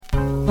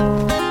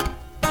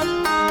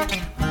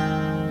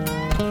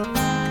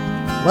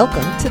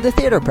Welcome to the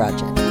Theater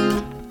Project.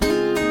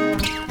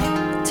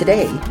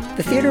 Today,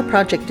 the Theater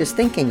Project is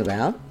thinking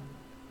about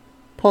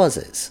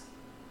pauses,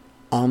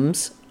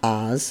 ums,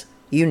 ahs,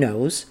 you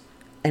knows,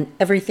 and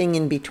everything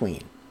in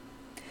between.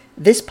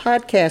 This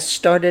podcast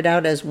started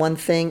out as one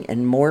thing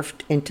and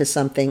morphed into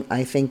something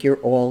I think you're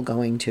all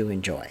going to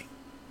enjoy.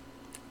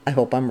 I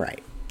hope I'm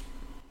right.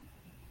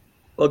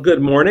 Well,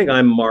 good morning.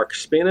 I'm Mark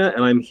Spina,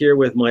 and I'm here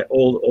with my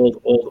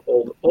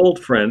old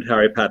friend,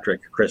 Harry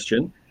Patrick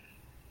Christian,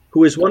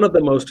 who is one of the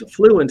most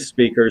fluent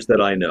speakers that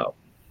I know.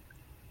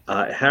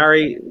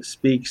 Harry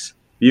speaks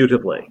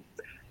beautifully,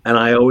 and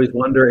I always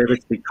wonder if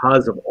it's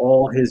because of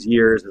all his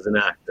years as an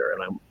actor.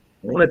 And I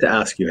wanted to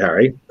ask you,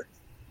 Harry,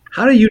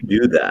 how do you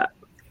do that?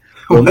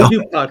 When we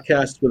do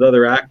podcasts with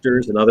other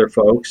actors and other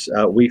folks,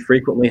 we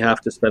frequently have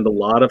to spend a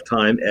lot of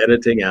time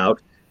editing out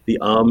the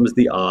ums,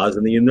 the ahs,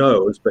 and the you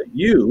knows, but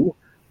you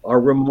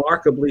are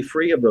remarkably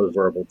free of those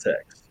verbal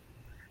tics.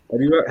 Are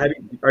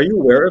you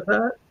aware of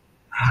that?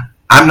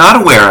 I'm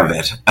not aware of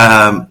it.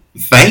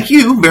 Thank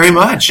you very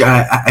much.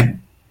 I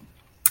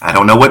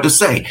don't know what to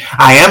say.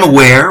 I am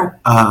aware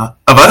of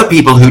other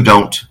people who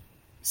don't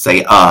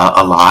say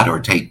a lot or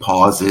take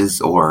pauses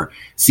or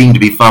seem to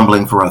be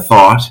fumbling for a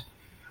thought,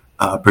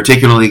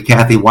 particularly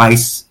Kathy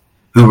Weiss,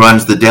 who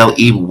runs the Del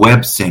Eve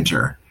Web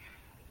Center.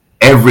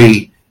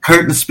 Every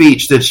curtain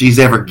speech that she's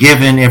ever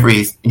given,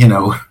 every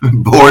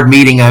board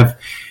meeting I've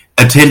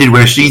attended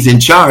where she's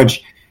in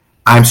charge,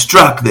 I'm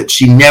struck that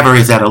she never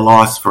is at a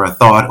loss for a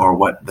thought or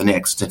what the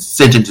next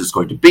sentence is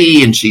going to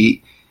be, and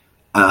she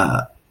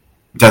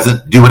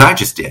doesn't do what I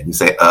just did and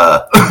say,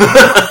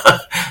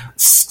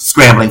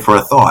 scrambling for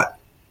a thought.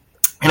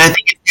 And I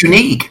think it's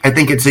unique. I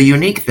think it's a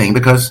unique thing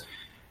because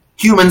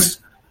humans,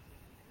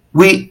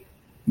 the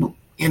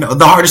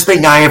hardest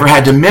thing I ever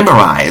had to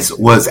memorize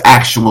was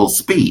actual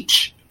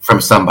speech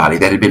from somebody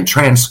that had been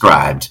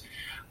transcribed,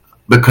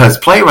 because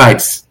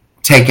playwrights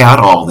take out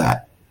all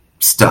that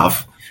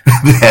stuff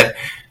that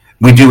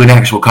we do in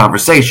actual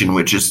conversation,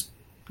 which is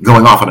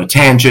going off on a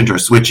tangent or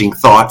switching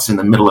thoughts in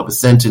the middle of a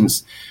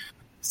sentence,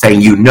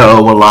 saying a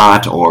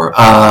lot or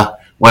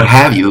what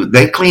have you.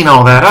 They clean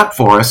all that up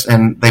for us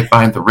and they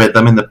find the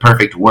rhythm and the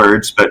perfect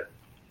words, but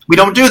we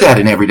don't do that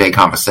in everyday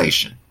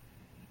conversation.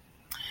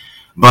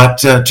 But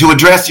to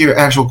address your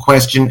actual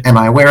question, am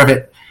I aware of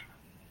it?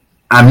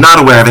 I'm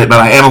not aware of it, but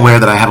I am aware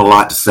that I have a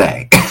lot to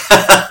say.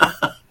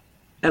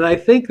 And I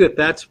think that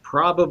that's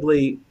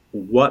probably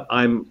what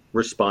I'm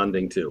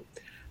responding to.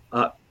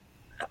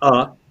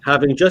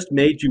 Having just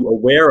made you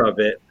aware of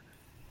it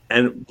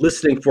and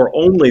listening for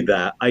only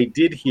that, I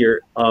did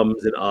hear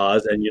ums and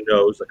ahs and you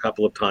knows a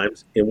couple of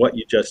times in what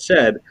you just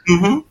said.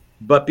 Mm-hmm.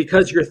 But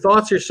because your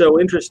thoughts are so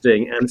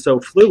interesting and so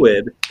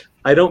fluid,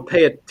 I don't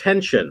pay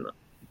attention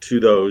to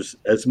those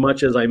as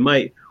much as I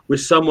might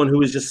with someone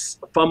who is just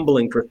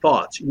fumbling for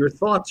thoughts. Your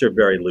thoughts are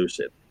very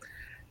lucid.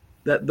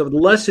 That the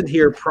lesson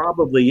here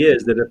probably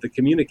is that if the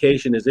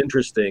communication is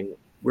interesting,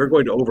 we're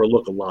going to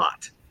overlook a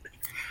lot.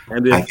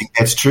 And I think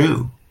that's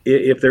true.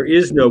 If there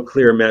is no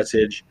clear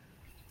message,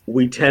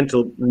 we tend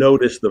to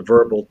notice the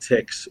verbal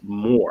tics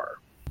more.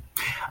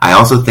 I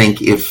also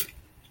think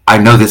I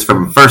know this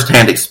from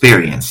firsthand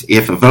experience,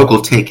 if a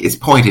vocal tic is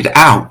pointed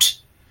out,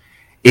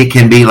 it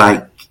can be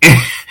like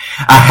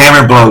a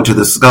hammer blow to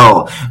the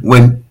skull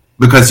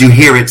because you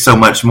hear it so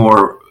much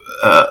more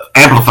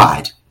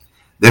amplified.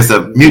 There's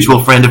a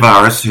mutual friend of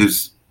ours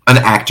who's an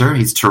actor.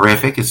 He's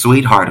terrific, a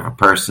sweetheart of a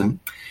person.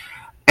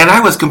 And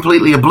I was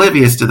completely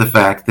oblivious to the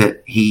fact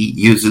that he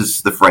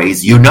uses the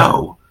phrase,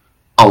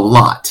 a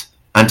lot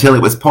until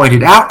it was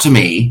pointed out to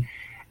me.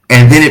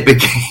 And then it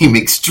became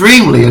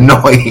extremely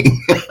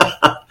annoying.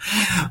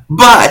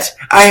 But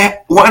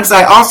once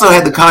I also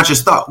had the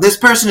conscious thought, this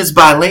person is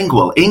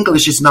bilingual.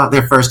 English is not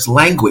their first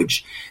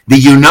language.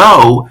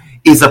 The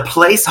is a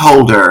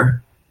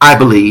placeholder, I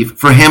believe,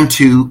 for him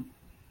to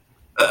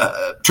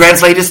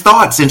translate his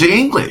thoughts into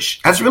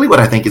English. That's really what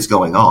I think is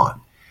going on.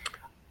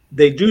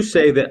 They do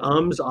say that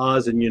ums,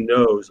 ahs, and you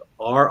knows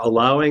are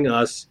allowing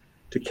us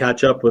to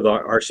catch up with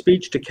our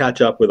speech to catch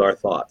up with our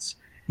thoughts.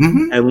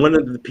 Mm-hmm. And one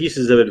of the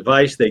pieces of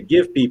advice they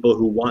give people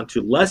who want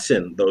to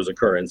lessen those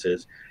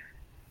occurrences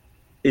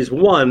is,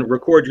 one,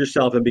 record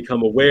yourself and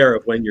become aware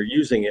of when you're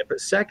using it.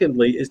 But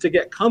secondly, is to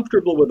get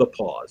comfortable with a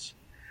pause.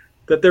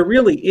 That there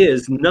really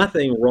is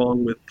nothing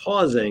wrong with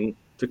pausing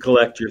to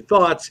collect your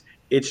thoughts.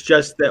 It's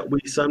just that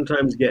we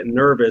sometimes get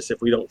nervous if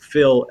we don't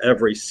fill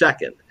every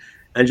second.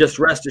 And just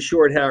rest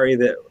assured, Harry,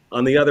 that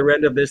on the other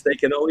end of this, they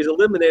can always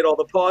eliminate all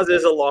the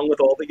pauses along with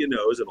all the you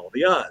knows and all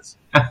the ahs.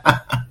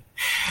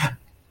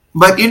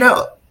 But the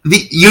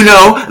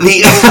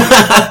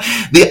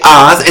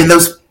ahs and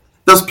those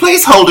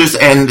placeholders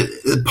and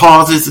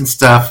pauses and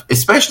stuff,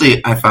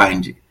 especially I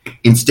find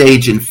in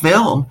stage and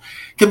film,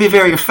 can be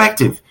very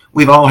effective.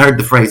 We've all heard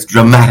the phrase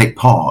dramatic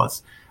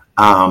pause.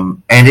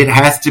 And it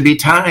has to be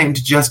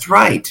timed just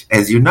right,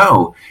 as you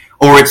know,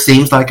 or it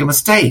seems like a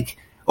mistake,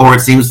 or it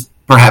seems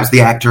perhaps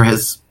the actor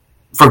has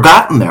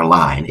forgotten their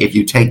line if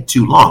you take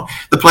too long.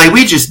 The play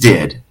we just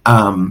did,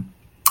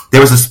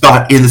 there was a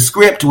spot in the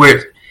script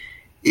where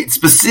it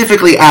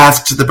specifically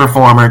asked the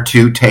performer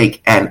to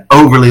take an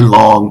overly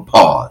long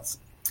pause.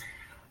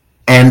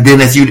 And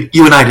then, as you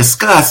and I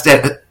discussed,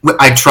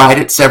 I tried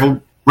it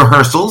several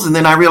rehearsals, and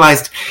then I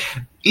realized,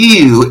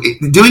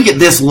 doing it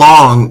this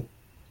long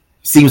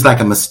seems like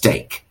a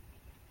mistake.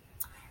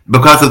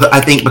 Because of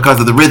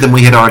the rhythm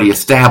we had already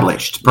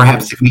established.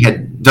 Perhaps if we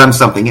had done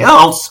something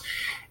else,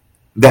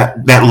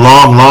 that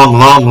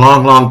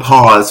long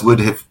pause would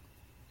have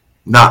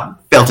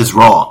not felt as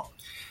wrong.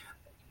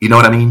 You know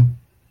what I mean?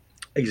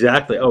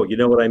 Exactly. Oh, you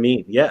know what I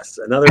mean? Yes.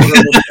 Another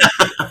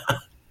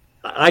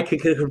I can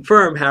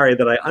confirm, Harry,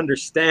 that I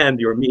understand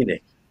your meaning.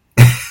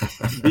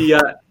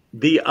 The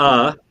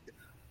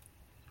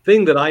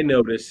thing that I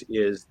notice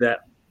is that,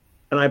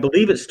 and I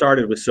believe it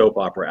started with soap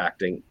opera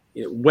acting,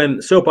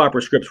 when soap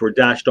opera scripts were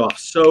dashed off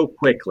so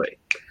quickly.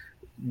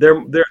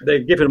 They're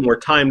given more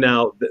time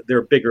now. They're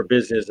a bigger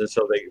business, and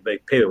so they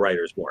pay the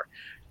writers more.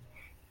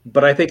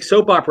 But I think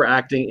soap opera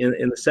acting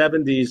in the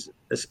 70s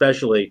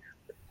especially,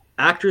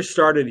 actors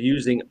started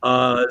using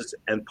uhs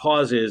and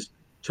pauses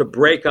to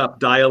break up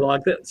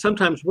dialogue that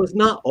sometimes was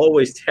not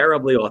always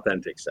terribly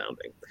authentic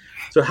sounding.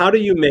 So how do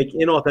you make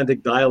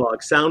inauthentic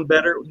dialogue sound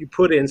better? You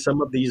put in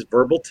some of these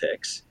verbal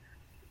tics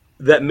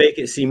that make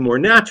it seem more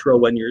natural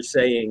when you're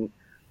saying,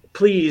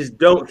 please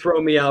don't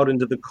throw me out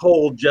into the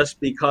cold just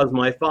because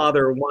my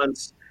father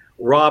once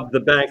robbed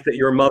the bank that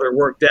your mother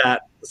worked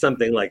at,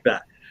 something like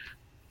that.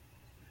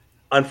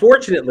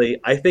 Unfortunately,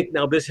 I think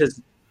now this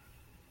has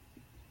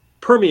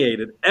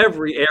permeated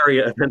every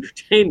area of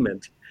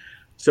entertainment.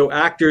 So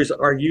actors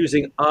are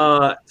using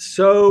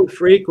so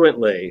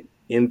frequently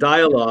in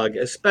dialogue,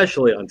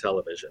 especially on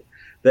television,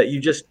 that you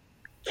just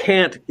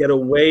can't get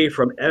away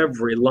from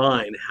every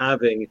line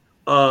having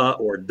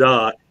or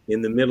duh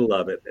in the middle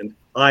of it. And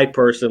I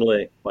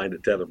personally find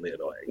it terribly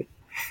annoying.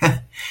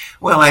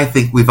 Well, I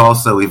think we've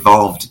also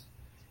evolved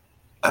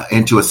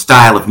into a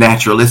style of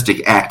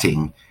naturalistic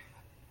acting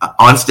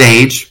on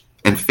stage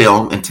and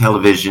film and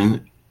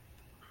television,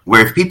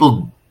 where if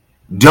people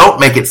don't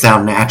make it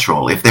sound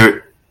natural, if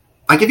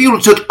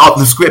you took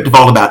the script of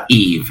All About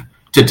Eve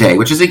today,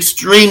 which is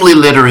extremely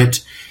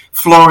literate,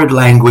 florid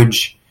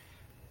language,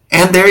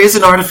 and there is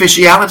an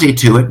artificiality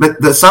to it,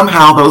 but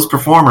somehow those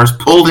performers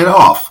pulled it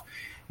off,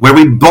 where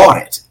we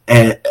bought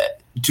it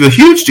to a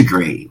huge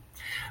degree.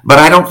 But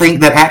I don't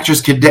think that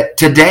actors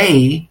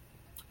today,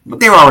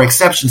 there are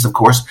exceptions, of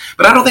course,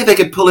 but I don't think they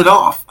could pull it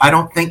off. I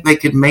don't think they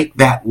could make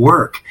that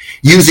work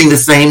using the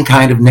same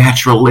kind of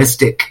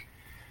naturalistic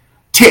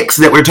tics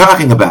that we're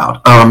talking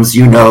about.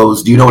 You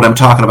knows, do you know what I'm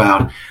talking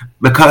about?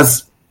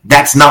 Because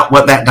that's not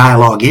what that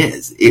dialogue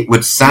is. It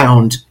would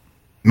sound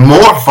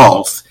more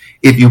false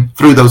if you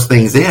threw those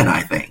things in,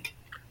 I think.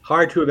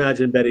 Hard to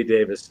imagine Betty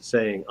Davis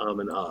saying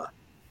and ah.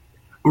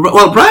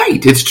 Well,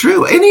 right, it's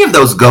true. Any of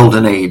those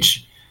golden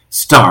age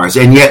stars,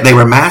 and yet they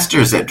were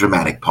masters at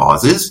dramatic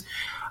pauses.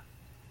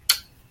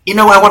 You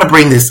know, I want to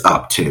bring this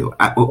up too.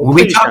 When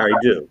we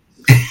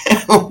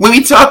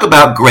talk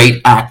about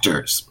great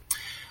actors,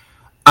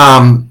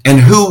 and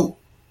who,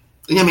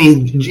 I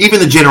mean, even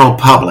the general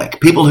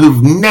public, people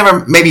who've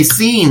never maybe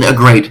seen a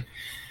great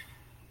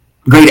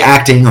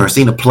acting or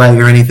seen a play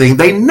or anything,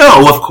 they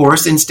know, of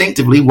course,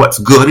 instinctively what's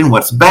good and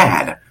what's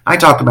bad. I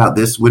talk about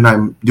this when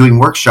I'm doing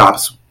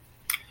workshops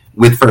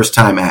with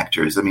first-time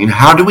actors. I mean,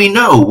 how do we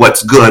know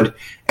what's good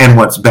and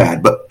what's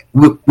bad? But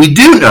we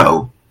do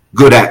know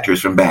good actors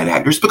from bad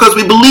actors because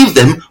we believe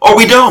them or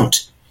we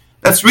don't.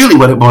 That's really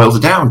what it boils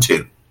down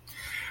to.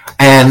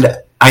 And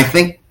I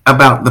think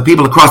about the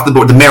people across the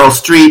board, the Meryl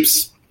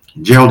Streeps,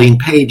 Geraldine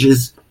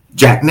Pages,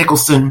 Jack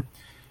Nicholson,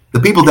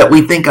 the people that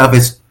we think of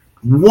as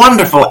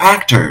wonderful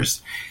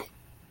actors.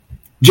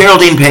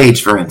 Geraldine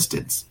Page, for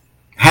instance,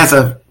 has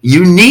a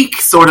unique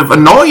sort of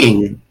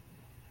annoying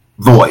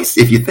voice.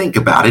 If you think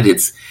about it,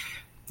 it's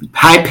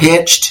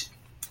high-pitched.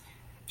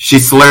 She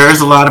slurs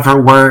a lot of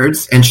her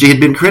words, and she had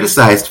been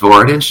criticized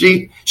for it, and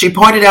she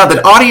pointed out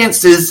that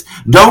audiences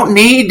don't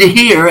need to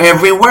hear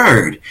every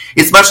word.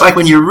 It's much like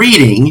when you're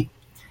reading,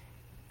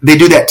 they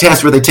do that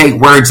test where they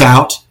take words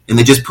out, and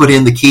they just put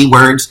in the key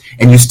words,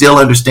 and you still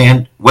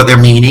understand what they're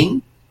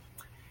meaning.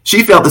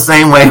 She felt the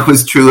same way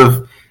was true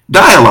of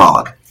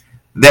dialogue,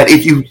 that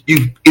if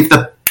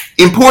the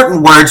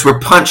important words were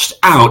punched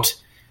out,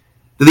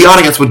 the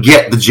audience would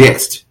get the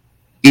gist,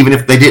 even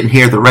if they didn't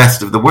hear the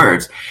rest of the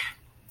words.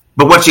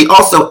 But what she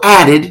also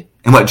added,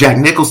 and what Jack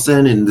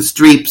Nicholson and the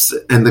Streeps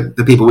and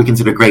the people we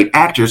consider great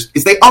actors,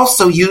 is they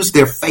also use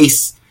their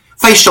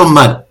facial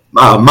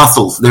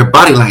muscles, their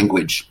body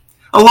language,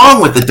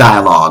 along with the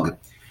dialogue,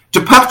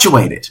 to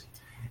punctuate it.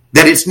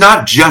 That it's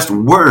not just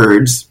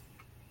words,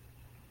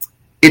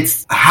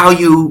 it's how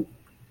you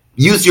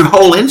use your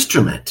whole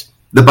instrument.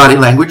 The body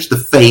language, the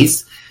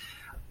face.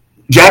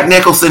 Jack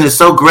Nicholson is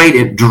so great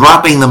at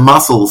dropping the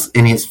muscles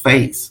in his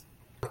face.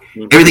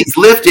 Mm-hmm. Everything's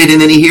lifted, and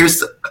then he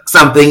hears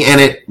something, and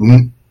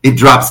it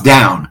drops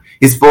down.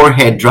 His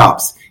forehead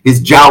drops.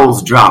 His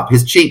jowls drop.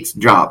 His cheeks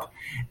drop.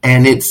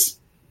 And it's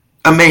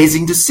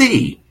amazing to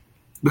see,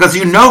 because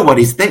you know what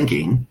he's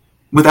thinking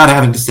without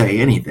having to say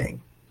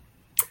anything.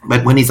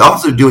 But when he's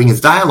also doing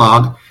his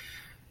dialogue,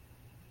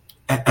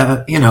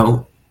 there's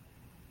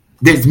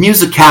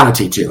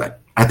musicality to it.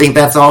 I think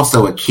that's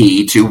also a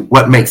key to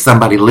what makes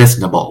somebody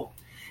listenable.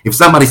 If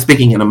somebody's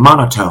speaking in a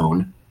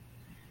monotone,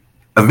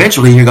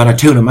 eventually you're going to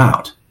tune them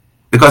out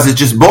because it's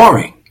just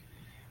boring.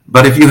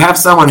 But if you have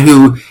someone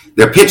who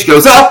their pitch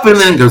goes up and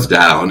then goes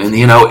down, and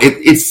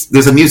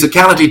there's a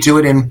musicality to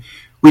it, and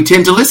we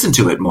tend to listen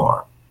to it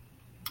more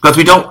because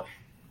we don't.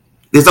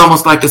 There's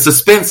almost like a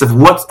suspense of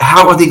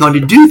how are they going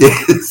to do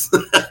this?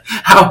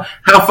 how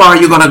far are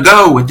you going to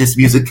go with this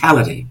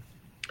musicality?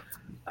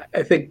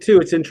 I think too,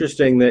 it's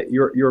interesting that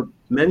you're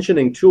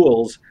mentioning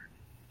tools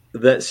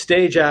that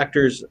stage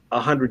actors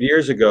 100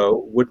 years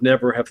ago would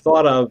never have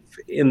thought of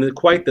in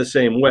quite the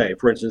same way.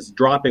 For instance,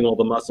 dropping all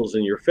the muscles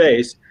in your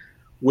face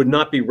would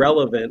not be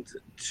relevant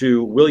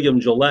to William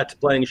Gillette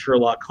playing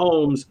Sherlock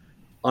Holmes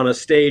on a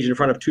stage in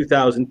front of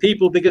 2,000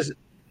 people, because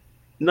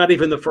not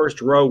even the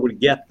first row would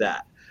get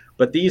that.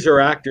 But these are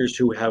actors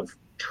who have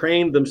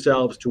trained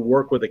themselves to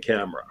work with a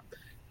camera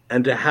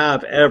and to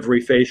have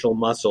every facial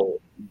muscle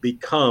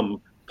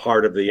become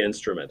part of the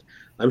instrument.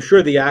 I'm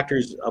sure the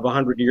actors of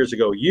 100 years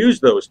ago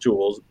used those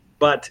tools,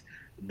 but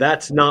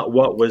that's not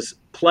what was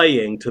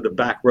playing to the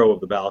back row of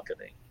the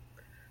balcony.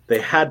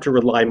 They had to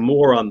rely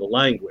more on the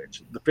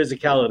language. The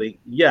physicality,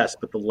 yes,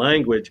 but the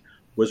language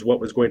was what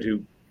was going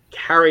to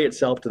carry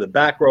itself to the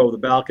back row of the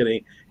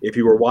balcony if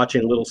you were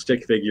watching little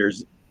stick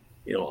figures,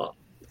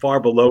 far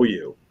below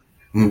you,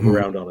 move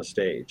around on a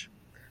stage.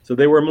 So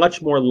they were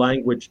much more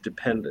language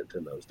dependent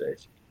in those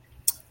days.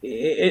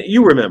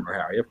 You remember,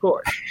 Harry, of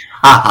course.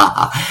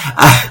 But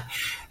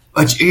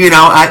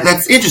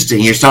that's interesting.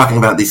 You're talking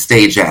about these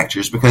stage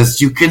actors because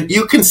you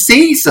can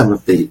see some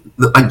of the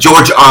like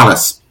George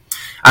Arliss.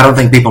 I don't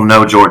think people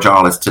know George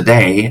Arliss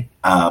today,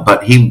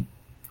 but he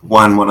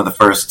won one of the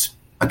first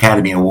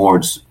Academy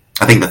Awards.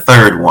 I think the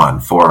third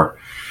one for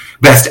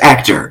Best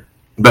Actor.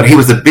 But he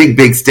was a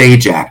big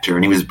stage actor,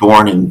 and he was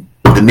born in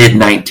the mid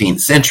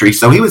 19th century.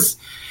 So he was,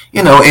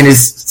 in his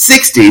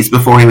 60s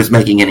before he was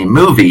making any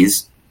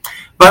movies.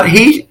 But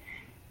he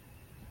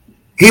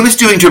was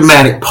doing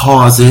dramatic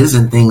pauses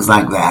and things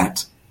like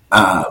that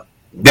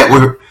that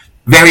were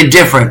very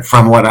different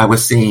from what I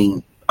was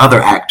seeing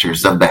other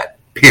actors of that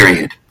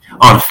period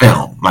on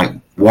film, like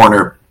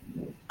Warner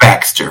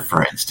Baxter,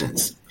 for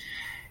instance.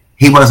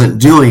 He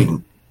wasn't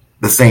doing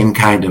the same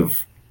kind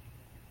of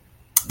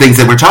things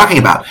that we're talking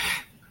about.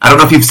 I don't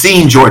know if you've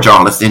seen George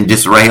Arliss in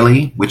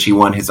Disraeli, which he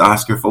won his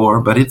Oscar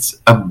for, but it's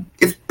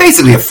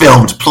basically a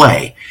filmed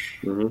play.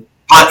 Mm-hmm.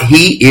 But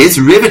he is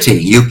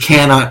riveting. You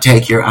cannot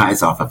take your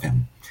eyes off of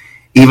him.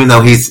 Even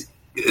though he's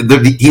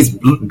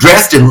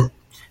dressed and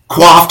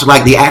coiffed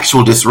like the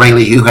actual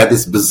Disraeli, who had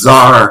this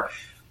bizarre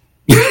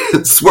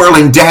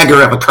swirling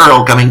dagger of a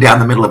curl coming down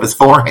the middle of his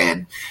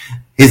forehead,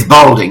 his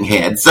balding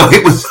head. So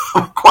it was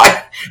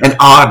quite an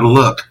odd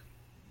look.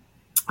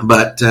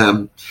 But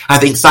I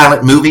think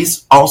silent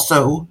movies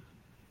also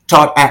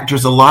taught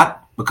actors a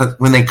lot, because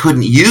when they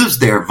couldn't use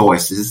their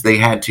voices, they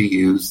had to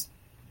use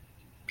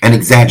an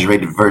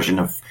exaggerated version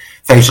of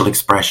facial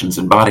expressions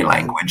and body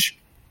language.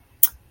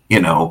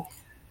 Each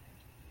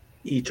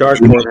art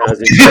form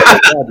has its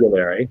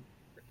vocabulary.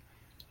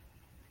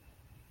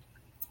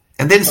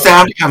 And then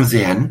sound comes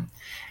in,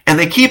 and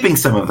they're keeping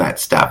some of that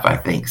stuff, I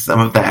think. Some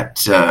of that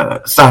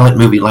silent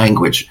movie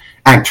language.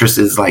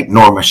 Actresses like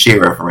Norma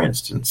Shearer, for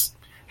instance,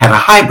 had a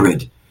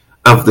hybrid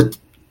of the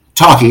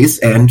talkies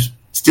and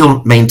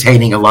still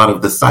maintaining a lot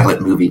of the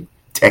silent movie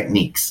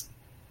techniques,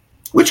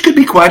 which could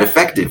be quite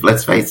effective,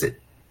 let's face it.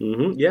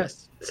 Mm-hmm,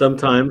 yes.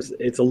 Sometimes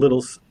it's a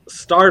little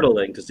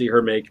startling to see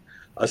her make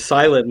a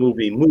silent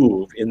movie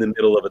move in the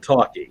middle of a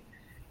talkie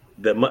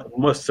that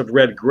must have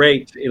read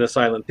great in a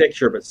silent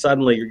picture, but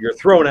suddenly you're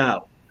thrown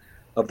out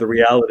of the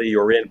reality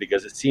you're in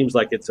because it seems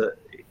like it's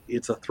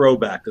a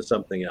throwback to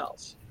something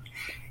else.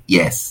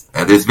 Yes.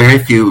 There's very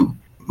few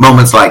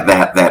moments like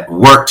that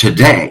work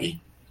today.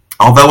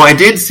 Although I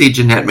did see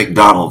Jeanette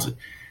MacDonald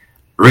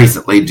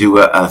recently do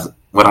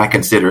what I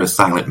consider a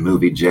silent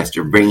movie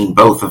gesture, bringing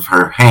both of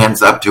her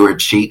hands up to her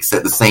cheeks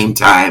at the same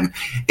time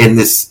in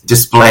this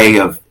display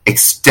of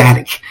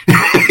ecstatic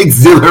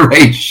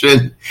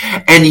exhilaration.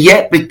 And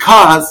yet,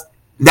 because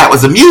that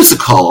was a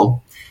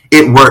musical,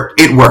 it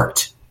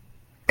worked.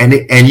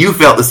 And you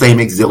felt the same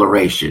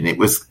exhilaration. It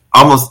was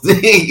almost,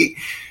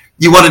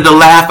 you wanted to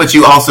laugh, but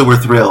you also were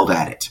thrilled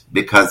at it,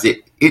 because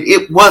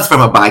it was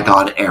from a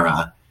bygone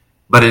era,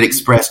 but it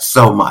expressed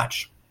so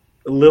much.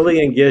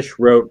 Lillian Gish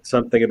wrote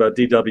something about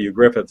D.W.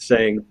 Griffith,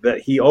 saying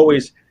that he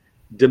always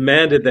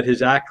demanded that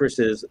his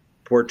actresses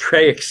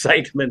portray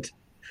excitement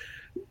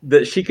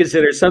that she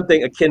considered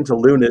something akin to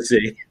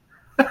lunacy.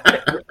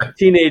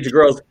 Teenage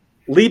girls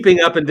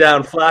leaping up and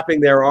down, flapping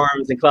their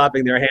arms and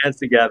clapping their hands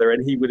together,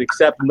 and he would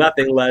accept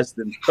nothing less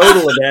than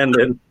total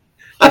abandon.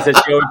 He said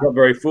she always felt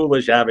very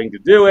foolish having to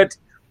do it,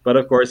 but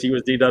of course he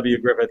was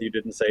D.W. Griffith. You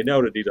didn't say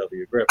no to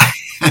D.W.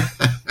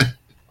 Griffith.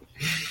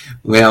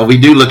 Well, we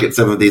do look at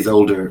some of these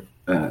older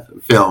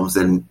films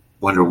and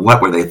wonder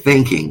what were they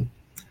thinking,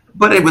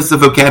 but it was the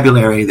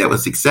vocabulary that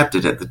was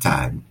accepted at the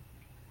time.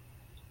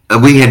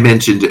 we had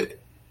mentioned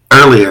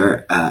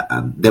earlier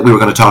that we were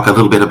going to talk a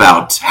little bit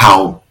about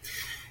how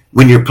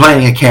when you're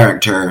playing a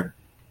character,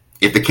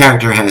 if the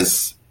character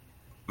has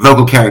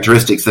vocal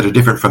characteristics that are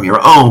different from your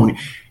own,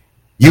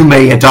 you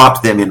may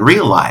adopt them in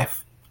real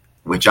life,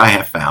 which I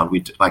have found.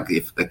 Like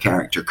if the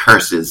character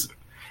curses,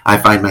 I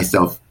find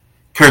myself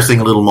cursing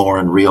a little more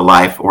in real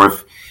life. Or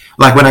if,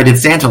 like when I did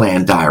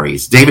Santaland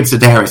Diaries, David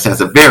Sedaris has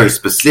a very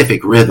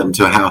specific rhythm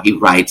to how he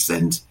writes,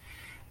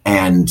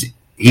 and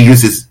he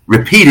uses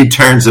repeated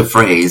turns of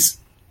phrase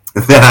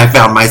that I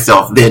found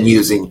myself then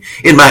using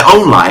in my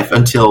own life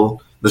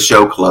until the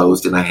show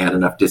closed and I had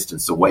enough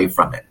distance away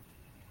from it.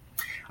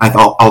 I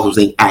also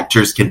think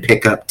actors can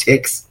pick up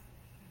tics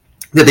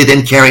that they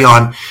then carry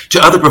on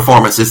to other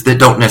performances that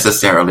don't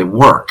necessarily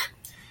work.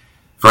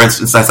 For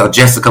instance, I saw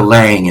Jessica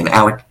Lange and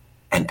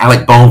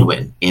Alec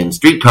Baldwin in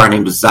Streetcar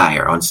Named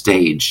Desire on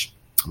stage,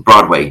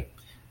 Broadway,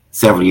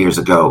 several years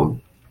ago.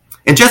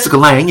 And Jessica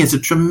Lange is a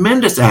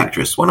tremendous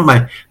actress, one of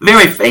my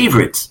very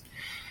favorites.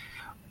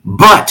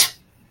 But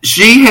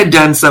she had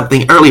done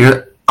something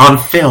earlier on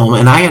film,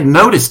 and I had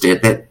noticed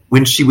it, that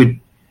when she was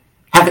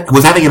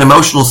having an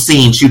emotional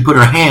scene, she would put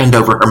her hand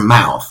over her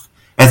mouth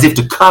as if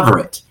to cover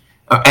it,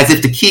 as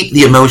if to keep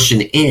the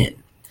emotion in.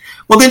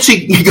 Well, then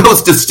she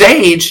goes to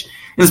stage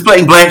and is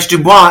playing Blanche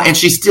Dubois, and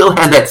she still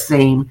had that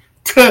same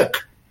tic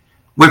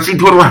where she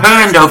put her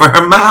hand over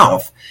her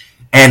mouth,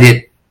 and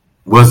it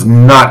was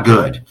not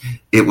good.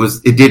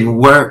 It didn't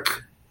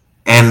work,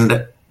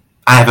 and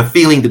I have a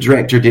feeling the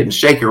director didn't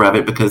shake her of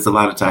it, because a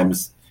lot of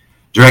times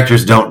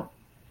directors don't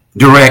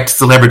direct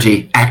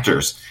celebrity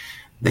actors.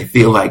 They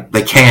feel like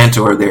they can't,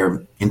 or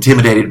they're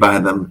intimidated by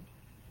them,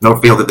 or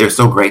feel that they're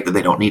so great that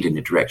they don't need any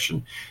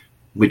direction,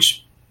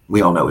 which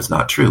we all know is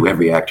not true.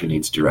 Every actor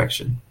needs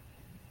direction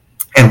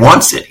and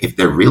wants it if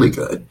they're really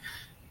good.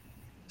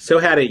 So,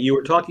 Hattie, you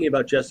were talking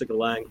about Jessica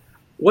Lange.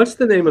 What's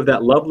the name of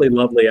that lovely,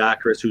 lovely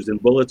actress who's in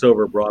Bullets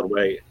Over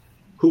Broadway,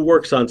 who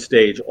works on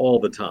stage all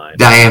the time?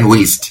 Diane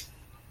Wiest.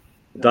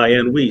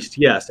 Diane Wiest,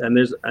 yes. And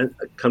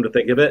come to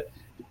think of it,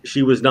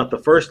 she was not the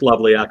first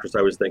lovely actress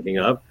I was thinking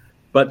of,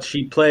 but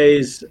she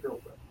plays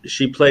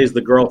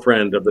the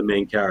girlfriend of the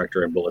main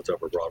character in Bullets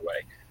Over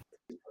Broadway,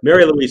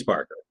 Mary Louise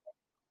Parker.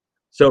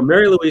 So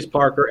Mary Louise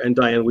Parker and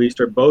Diane Wiest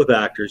are both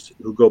actors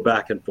who go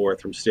back and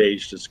forth from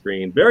stage to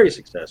screen very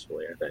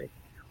successfully, I think.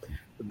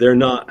 They're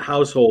not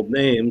household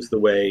names the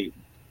way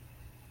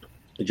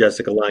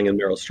Jessica Lange and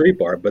Meryl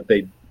Streep are, but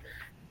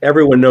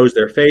everyone knows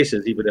their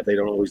faces, even if they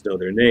don't always know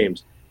their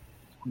names.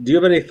 Do you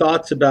have any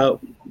thoughts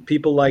about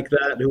people like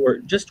that who are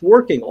just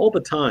working all the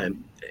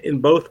time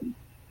in both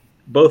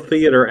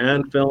theater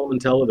and film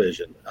and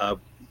television,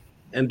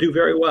 and do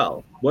very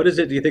well? What is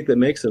it, do you think, that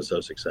makes them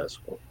so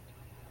successful?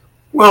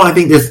 Well, I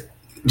think there's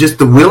just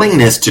the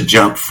willingness to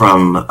jump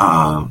from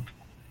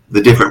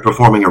the different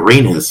performing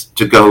arenas,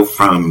 to go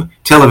from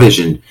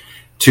television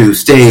to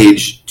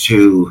stage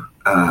to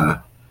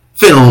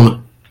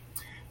film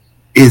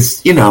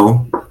is, you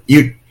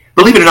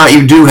believe it or not,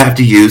 you do have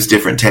to use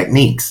different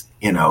techniques.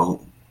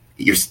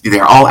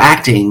 They're all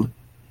acting,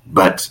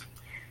 but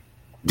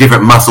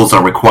different muscles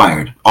are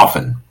required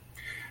often.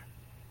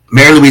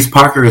 Mary Louise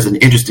Parker is an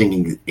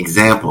interesting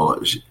example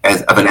of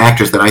an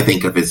actress that I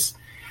think of as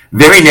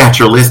very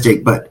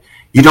naturalistic, but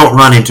you don't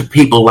run into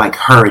people like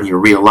her in your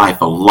real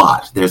life a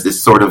lot. There's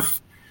this sort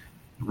of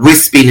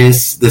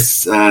wispiness,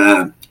 this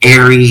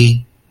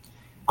airy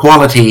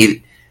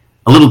quality,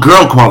 a little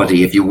girl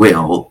quality, if you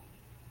will,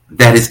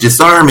 that is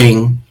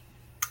disarming.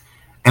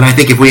 And I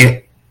think if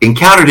we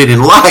encountered it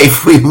in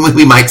life,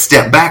 we might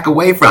step back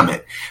away from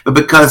it. But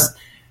because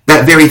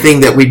that very thing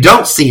that we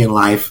don't see in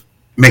life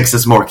makes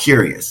us more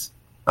curious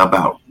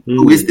about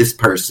who is this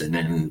person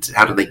and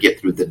how do they get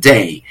through the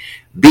day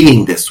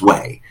being this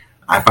way.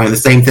 I find the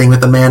same thing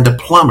with Amanda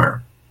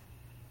Plummer.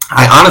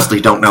 I honestly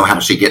don't know how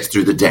she gets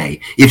through the day,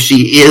 if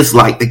she is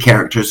like the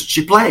characters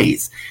she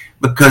plays,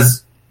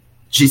 because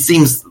she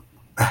seems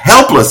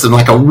helpless and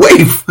like a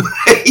waif,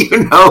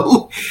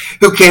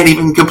 who can't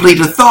even complete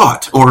a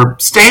thought or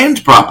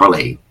stand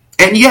properly.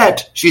 And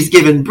yet she's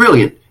given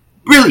brilliant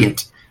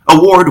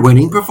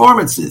award-winning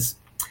performances.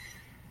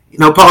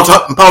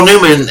 Paul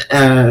Newman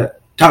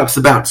talks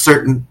about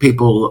certain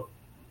people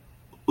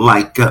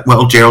like,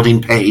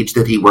 Geraldine Page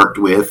that he worked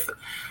with,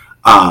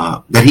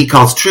 that he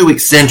calls true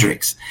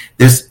eccentrics.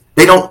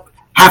 They don't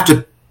have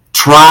to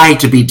try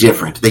to be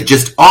different. They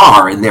just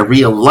are in their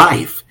real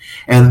life.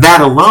 And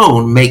that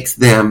alone makes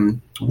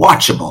them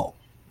watchable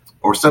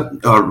or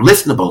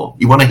listenable.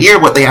 You want to hear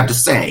what they have to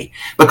say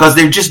because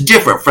they're just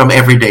different from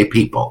everyday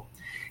people.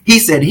 He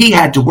said he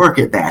had to work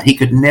at that. He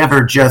could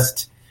never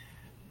just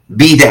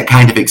be that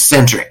kind of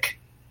eccentric,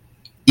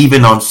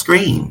 even on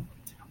screen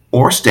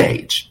or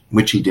stage,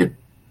 which he did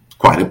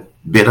quite a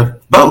bit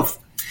of both.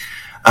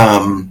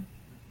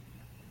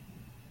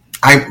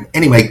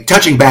 Anyway,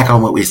 touching back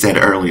on what we said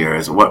earlier,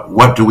 is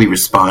what do we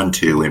respond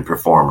to in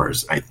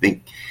performers? I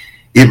think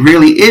it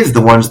really is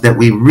the ones that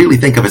we really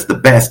think of as the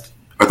best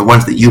are the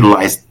ones that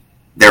utilize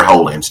their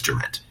whole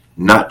instrument,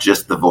 not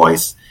just the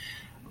voice,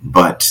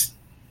 but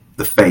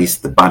the face,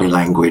 the body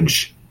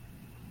language,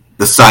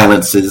 the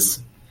silences,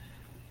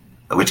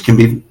 which can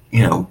be,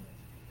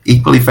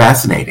 equally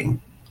fascinating.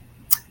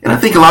 And I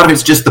think a lot of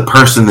it's just the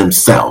person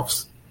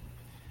themselves.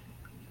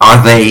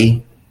 Are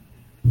they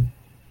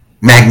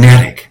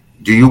magnetic?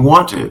 Do you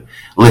want to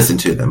listen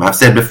to them? I've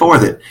said before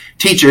that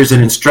teachers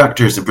and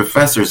instructors and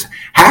professors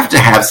have to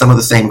have some of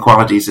the same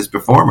qualities as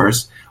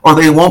performers, or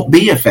they won't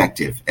be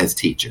effective as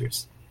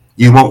teachers.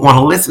 You won't want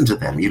to listen to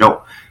them. You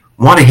don't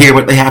want to hear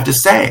what they have to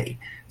say.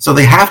 So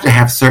they have to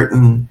have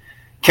certain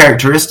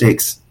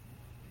characteristics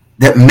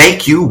that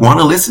make you want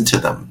to listen to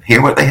them,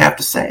 hear what they have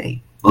to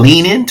say,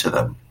 lean into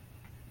them.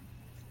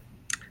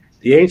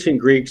 The ancient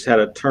Greeks had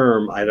a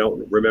term, I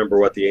don't remember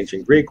what the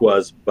ancient Greek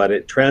was, but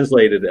it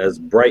translated as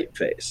bright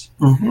face.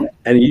 Mm-hmm.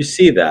 And you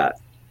see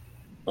that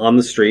on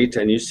the street,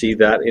 and you see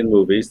that in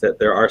movies, that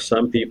there are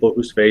some people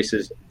whose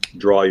faces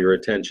draw your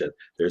attention.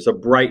 There's a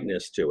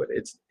brightness to it.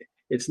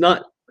 It's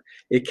not,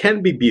 it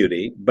can be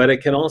beauty, but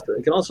it can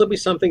also be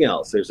something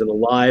else. There's an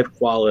alive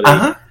quality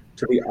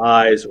to the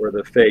eyes or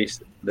the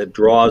face that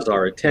draws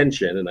our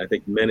attention, and I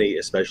think many,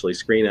 especially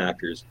screen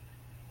actors,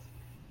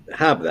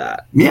 have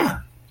that.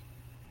 Yeah.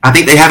 I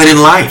think they have it in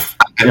life.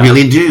 I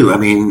really do. I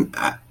mean,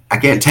 I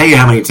can't tell you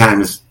how many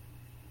times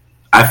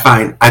I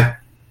find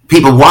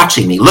people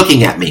watching me,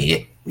 looking at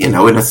me, in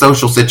a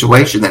social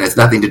situation that has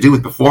nothing to do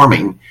with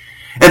performing,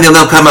 and then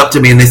they'll come up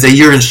to me and they say,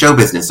 "You're in show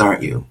business,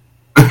 aren't you?"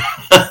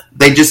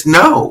 They just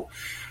know.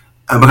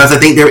 Because I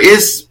think there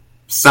is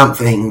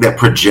something that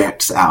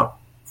projects out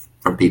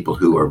from people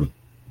who are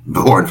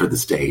born for the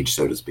stage,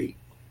 so to speak.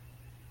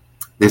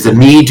 There's a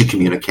need to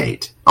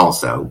communicate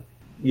also.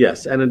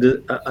 Yes, and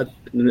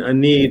a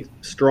need,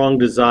 strong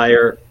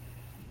desire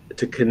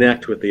to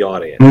connect with the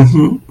audience.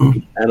 Mm-hmm, mm-hmm.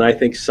 And I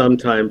think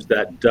sometimes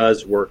that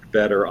does work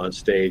better on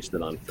stage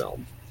than on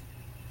film.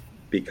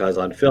 Because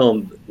on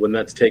film, when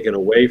that's taken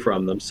away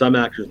from them, some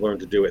actors learn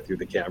to do it through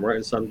the camera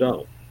and some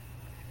don't.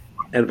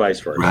 And vice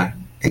versa. Right,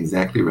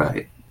 exactly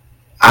right.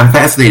 I'm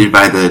fascinated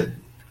by the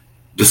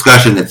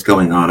discussion that's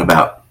going on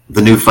about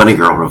the new Funny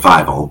Girl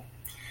revival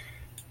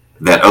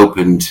that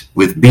opened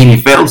with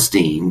Beanie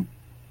Feldstein,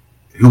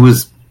 who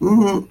was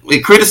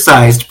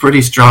criticized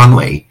pretty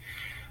strongly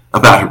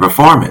about her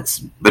performance.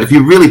 But if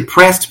you really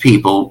pressed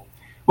people,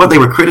 what they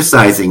were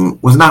criticizing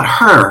was not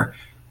her,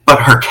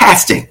 but her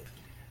casting.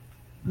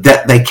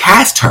 That they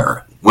cast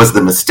her was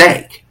the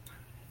mistake.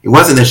 It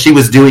wasn't that she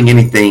was doing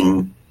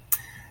anything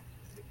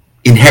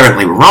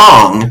inherently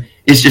wrong.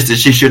 It's just that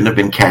she shouldn't have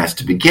been cast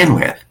to begin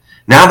with.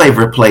 Now they've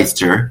replaced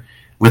her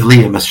with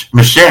Lea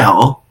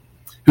Michele,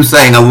 who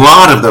sang a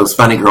lot of those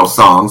Funny Girl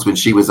songs when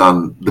she was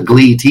on the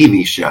Glee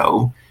TV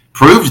show,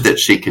 proved that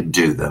she could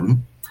do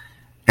them,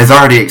 has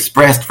already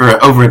expressed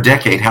for over a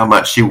decade how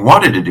much she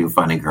wanted to do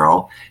Funny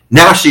Girl.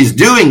 Now she's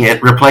doing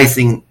it,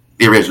 replacing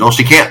the original.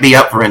 She can't be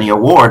up for any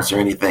awards or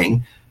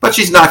anything, but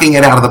she's knocking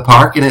it out of the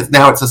park, and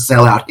now it's a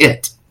sellout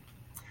hit.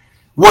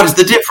 What is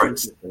the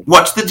difference?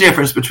 What's the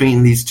difference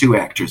between these two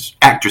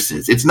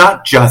actresses? It's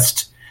not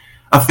just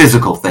a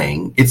physical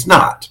thing. It's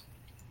not.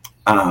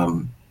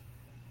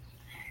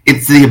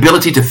 It's the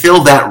ability to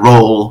fill that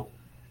role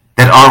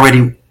that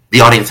already the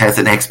audience has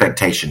an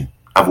expectation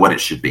of what it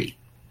should be.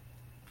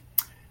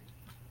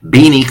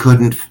 Beanie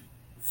couldn't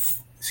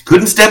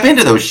step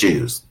into those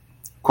shoes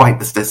quite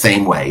the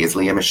same way as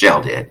Lea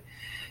Michele did.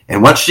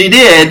 And what she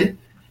did,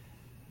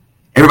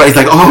 everybody's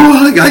like,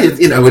 "Oh my God,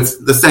 it's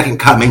the second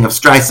coming of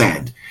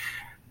Streisand."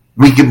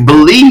 We can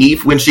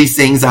believe when she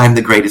sings "I'm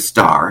the Greatest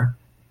Star"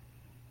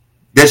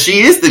 that she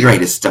is the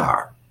greatest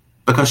star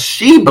because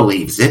she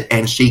believes it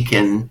and she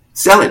can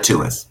sell it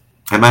to us.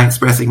 Am I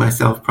expressing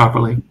myself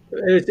properly?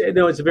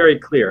 No, it's very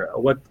clear.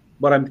 What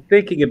I'm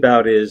thinking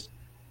about is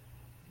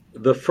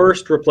the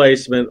first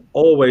replacement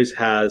always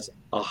has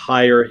a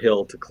higher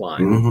hill to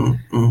climb.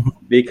 Mm-hmm, mm-hmm.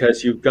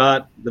 Because you've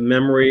got the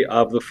memory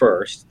of the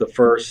first,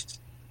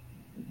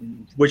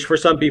 which for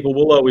some people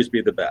will always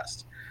be the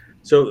best.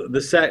 So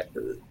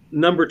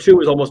number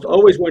two is almost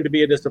always going to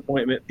be a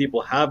disappointment.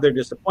 People have their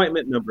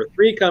disappointment. Number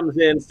three comes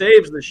in,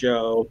 saves the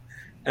show,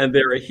 and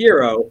they're a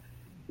hero.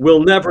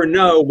 We'll never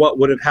know what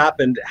would have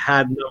happened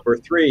had number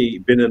three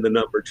been in the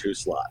number two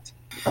slot.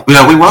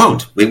 No, we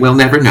won't. We will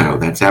never know.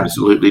 That's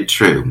absolutely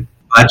true.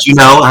 But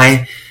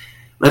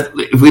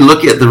if we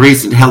look at the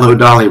recent Hello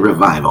Dolly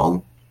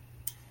revival,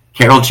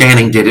 Carol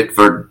Channing did it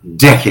for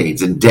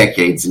decades and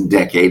decades and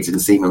decades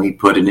and seemingly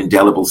put an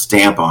indelible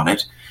stamp on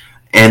it.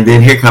 And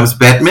then here comes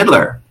Bette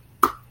Midler.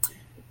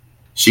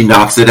 She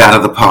knocks it out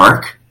of the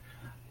park.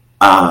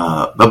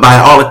 But by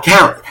all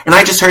accounts, and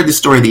I just heard this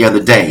story the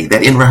other day,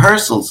 that in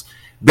rehearsals,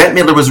 Bette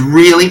Midler was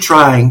really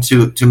trying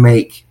to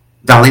make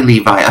Dolly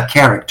Levi a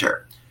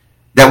character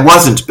that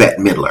wasn't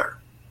Bette Midler.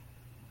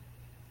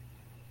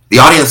 The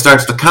audience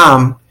starts to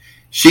come.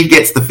 She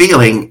gets the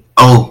feeling,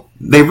 oh,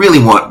 they really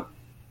want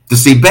to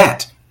see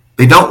Bette.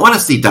 They don't want to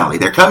see Dolly.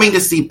 They're coming to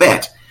see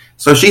Bette.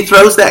 So she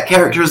throws that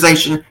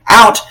characterization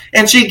out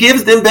and she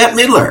gives them Bette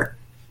Midler.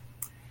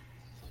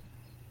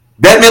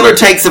 Bette Midler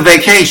takes a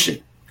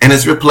vacation and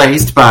is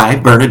replaced by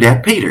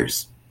Bernadette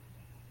Peters,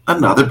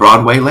 another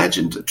Broadway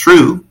legend, a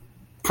true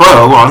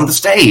pro on the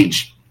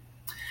stage.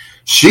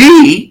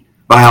 She,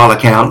 by all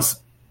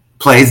accounts,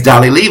 plays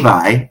Dolly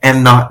Levi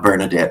and not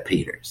Bernadette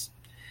Peters.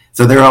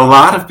 So there are a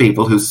lot of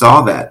people who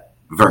saw that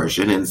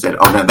version and said,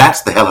 oh, now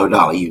that's the Hello,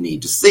 Dolly you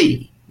need to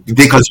see,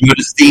 because you're going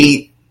to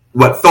see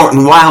what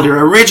Thornton Wilder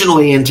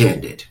originally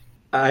intended.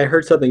 I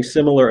heard something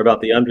similar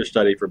about the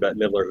understudy for Bette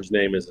Midler, whose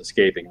name is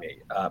escaping me,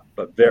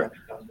 but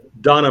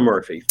Donna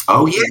Murphy.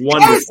 Oh, yes,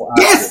 wonderful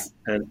yes.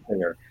 actor and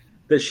singer.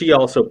 That she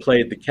also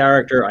played the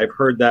character. I've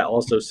heard that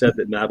also said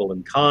that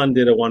Madeline Kahn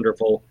did a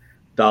wonderful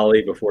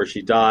Dolly before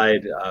she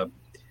died.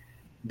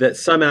 That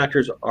some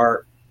actors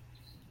are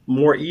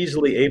more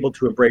easily able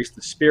to embrace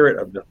the spirit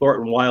of the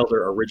Thornton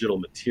Wilder original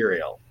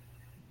material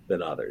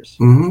than others.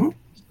 Mm-hmm.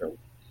 So.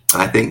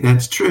 I think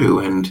that's true,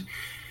 and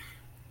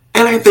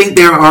I think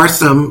there are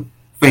some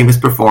famous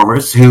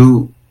performers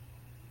who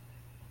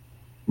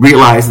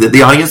realize that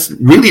the audience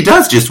really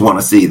does just want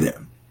to see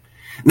them.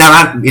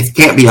 Now, it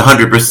can't be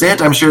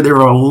 100%. I'm sure there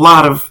are a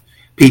lot of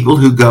people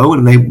who go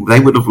and they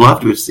would have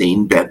loved to have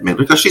seen Bette Midler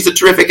because she's a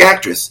terrific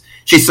actress.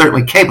 She's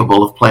certainly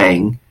capable of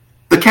playing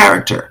the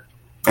character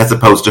as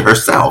opposed to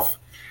herself.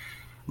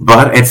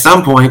 But at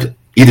some point,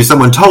 either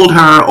someone told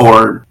her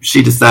or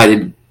she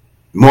decided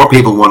more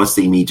people want to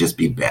see me just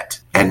be Bette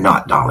and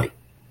not Dolly.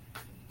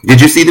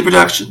 Did you see the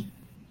production?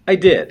 I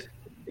did.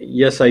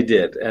 Yes, I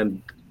did.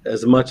 And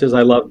as much as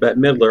I love Bette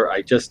Midler,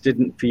 I just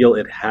didn't feel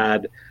it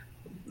had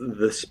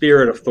the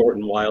spirit of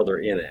Thornton Wilder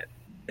in it.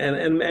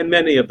 And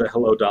many of the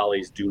Hello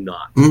Dollys do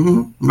not.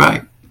 Mm-hmm,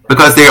 right.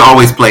 Because they're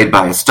always played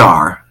by a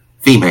star,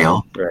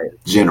 female, right.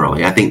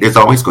 Generally. I think there's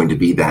always going to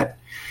be that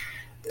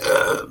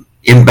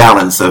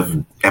imbalance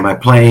of, am I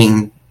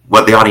playing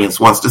what the audience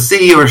wants to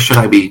see, or should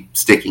I be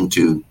sticking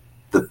to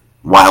the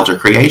Wilder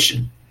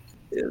creation?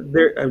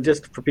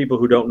 Just for people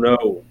who don't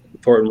know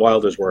Thornton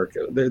Wilder's work,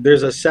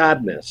 there's a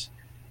sadness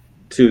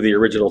to the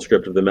original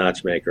script of The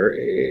Matchmaker.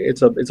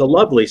 It's a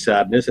lovely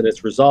sadness, and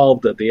it's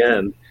resolved at the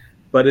end.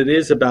 But it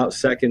is about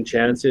second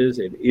chances.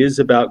 It is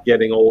about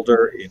getting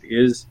older.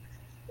 It's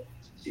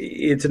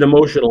an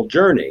emotional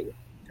journey,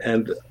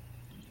 and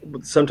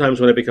sometimes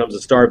when it becomes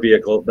a star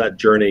vehicle, that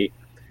journey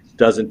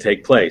doesn't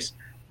take place.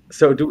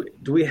 So do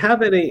we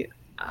have any?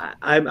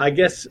 I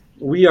guess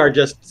we are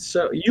just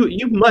so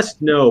you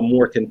must know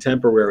more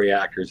contemporary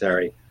actors,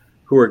 Harry,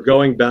 who are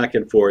going back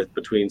and forth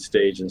between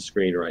stage and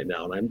screen right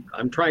now, and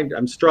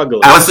I'm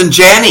struggling. Allison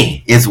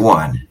Janney is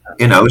one.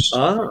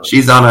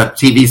 She's on a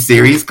TV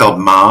series called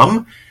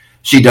Mom.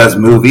 She does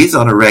movies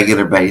on a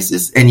regular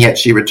basis, and yet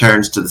she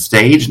returns to the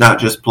stage, not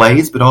just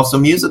plays, but also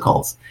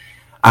musicals.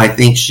 I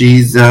think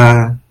she's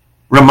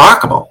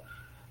remarkable.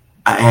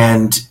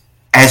 And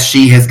as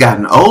she has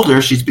gotten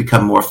older, she's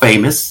become more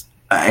famous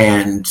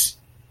and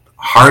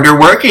harder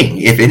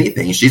working, if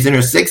anything. She's in her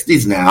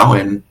 60s now,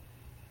 and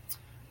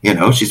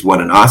she's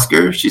won an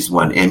Oscar, she's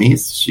won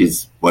Emmys,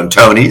 she's won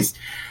Tonys.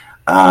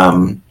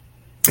 And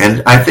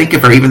I think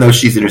of her, even though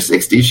she's in her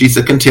 60s, she's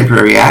a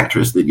contemporary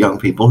actress that young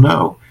people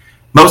know,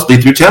 mostly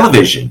through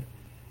television.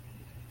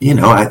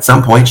 At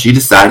some point she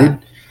decided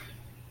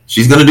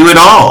she's going to do it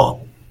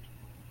all.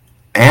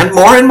 And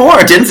more.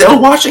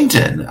 Denzel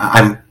Washington,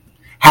 I'm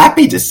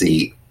happy to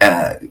see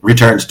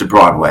returns to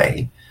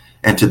Broadway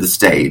and to the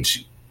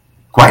stage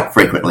quite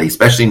frequently,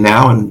 especially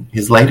now in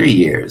his later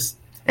years.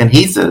 And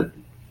he's a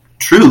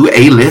true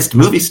A-list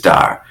movie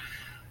star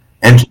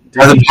and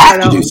doesn't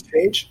have to do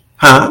stage.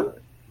 Huh?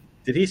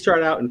 Did he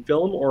start out in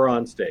film or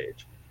on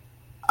stage?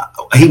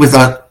 He was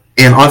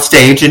on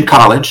stage in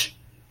college.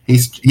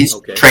 He's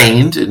okay.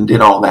 Trained and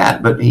did all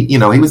that, but he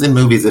was in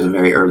movies at a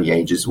very early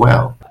age as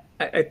well.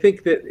 I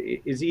think that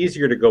it's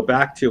easier to go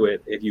back to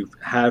it if you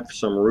have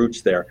some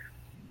roots there.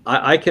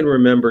 I can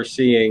remember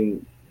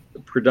seeing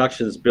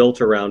productions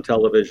built around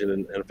television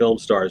and film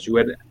stars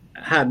who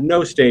had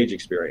no stage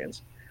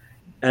experience,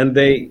 and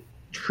they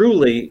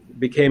truly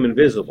became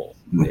invisible.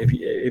 Mm-hmm.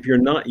 If you're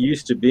not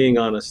used to being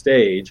on a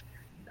stage,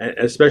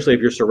 especially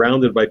if you're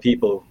surrounded by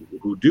people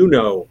who do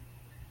know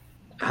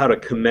how to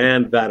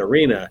command that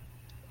arena,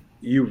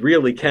 you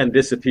really can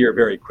disappear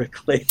very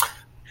quickly.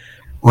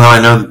 Well,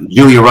 I know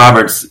Julia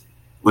Roberts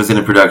was in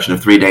a production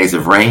of 3 Days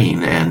of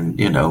Rain, and,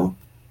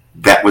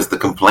 that was the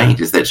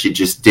complaint, is that she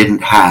just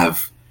didn't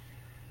have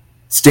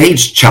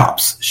stage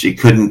chops. She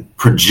couldn't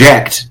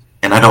project,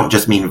 and I don't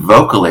just mean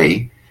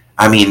vocally,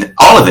 I mean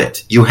all of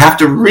it. You have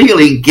to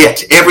really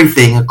get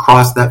everything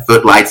across that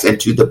footlights and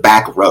to the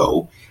back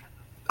row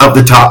of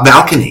the top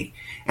balcony.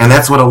 And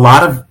that's what a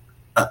lot of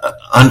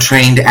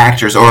untrained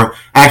actors or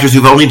actors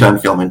who've only done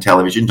film and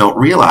television don't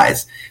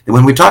realize, that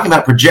when we're talking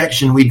about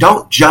projection, we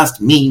don't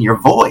just mean your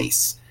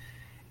voice.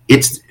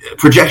 It's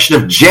projection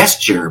of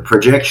gesture,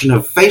 projection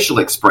of facial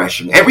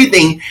expression.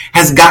 Everything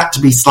has got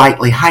to be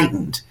slightly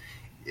heightened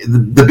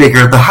the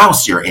bigger the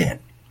house you're in.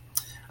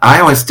 I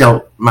always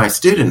tell my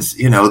students,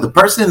 the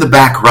person in the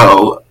back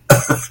row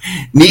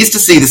needs to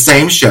see the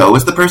same show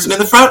as the person in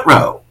the front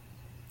row.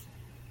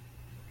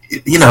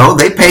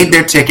 They paid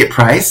their ticket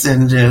price,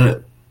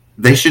 and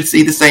they should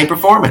see the same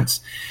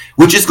performance,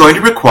 which is going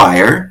to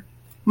require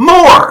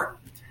more.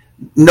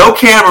 No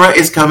camera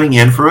is coming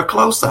in for a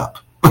close-up.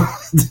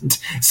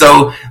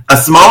 So a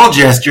small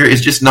gesture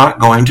is just not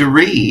going to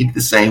read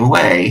the same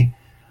way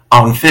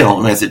on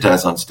film as it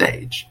does on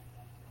stage.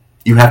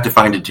 You have to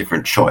find a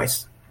different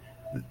choice,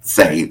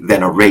 say,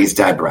 than a raised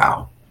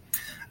eyebrow.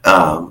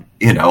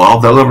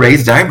 Although a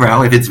raised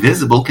eyebrow, if it's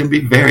visible, can be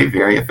very,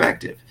 very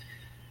effective.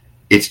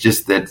 It's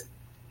just that,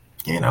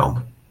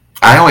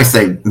 I always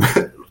say,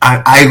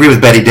 I agree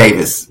with Betty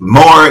Davis.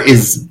 More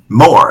is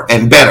more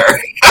and better.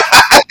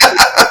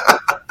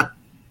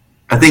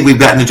 I think we've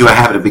gotten into a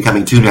habit of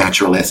becoming too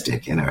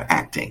naturalistic in our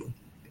acting,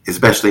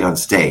 especially on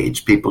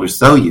stage. People are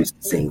so used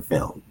to seeing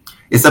film.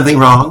 Is something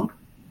wrong?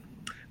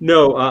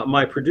 No,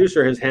 my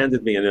producer has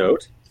handed me a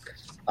note.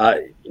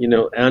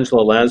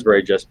 Angela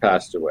Lansbury just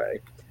passed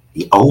away.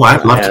 Oh,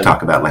 I'd love to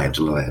talk about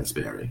Angela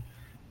Lansbury.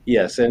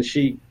 Yes, and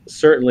she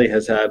certainly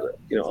has had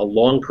a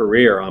long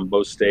career on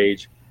both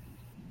stage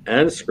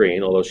and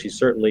screen, although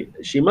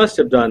she must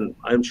have done,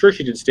 I'm sure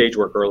she did stage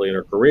work early in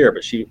her career,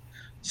 but she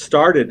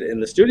started in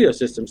the studio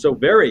system so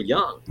very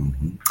young.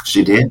 Mm-hmm.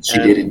 She did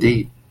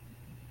indeed.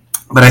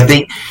 But I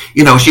think,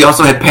 she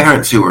also had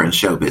parents who were in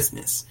show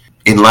business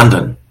in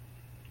London.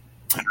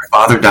 And her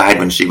father died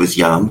when she was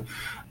young,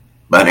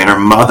 and her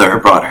mother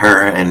brought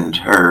her and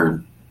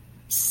her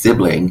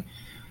sibling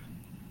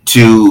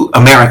to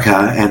America,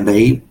 and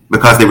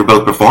because they were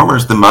both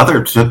performers,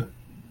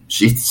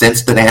 she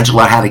sensed that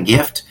Angela had a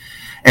gift,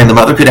 and the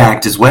mother could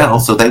act as well,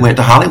 so they went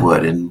to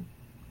Hollywood. And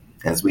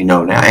as we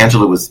know now,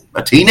 Angela was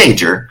a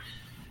teenager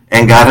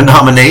and got a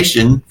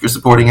nomination for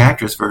supporting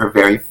actress for her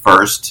very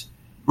first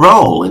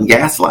role in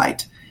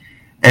Gaslight.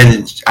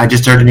 And I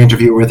just heard an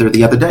interview with her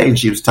the other day, and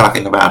she was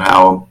talking about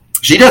how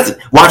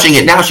watching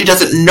it now, she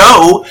doesn't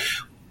know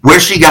where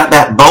she got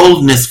that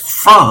boldness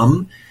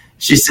from.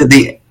 She said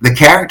the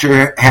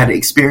character had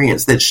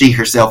experience that she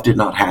herself did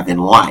not have in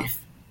life.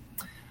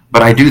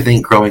 But I do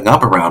think growing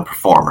up around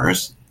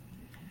performers,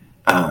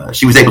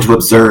 she was able to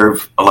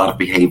observe a lot of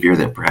behavior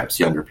that perhaps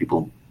younger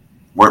people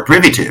weren't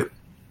privy to.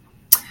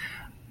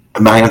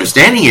 My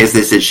understanding is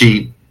that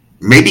she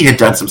maybe had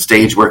done some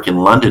stage work in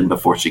London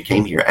before she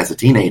came here as a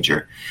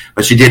teenager,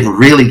 but she didn't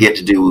really get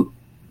to do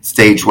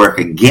stage work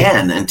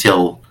again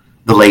until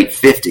the late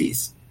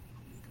 50s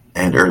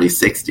and early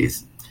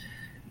 60s.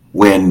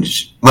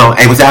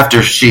 It was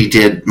after she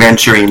did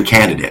Manchurian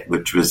Candidate,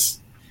 which was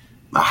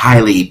a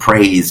highly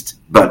praised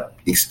but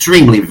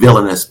extremely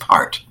villainous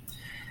part.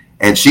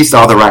 And she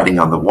saw the writing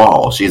on the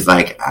wall. She's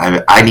like,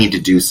 I need to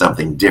do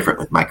something different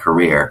with my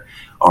career,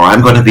 or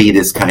I'm going to be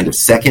this kind of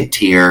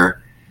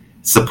second-tier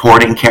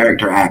supporting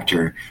character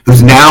actor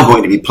who's now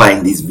going to be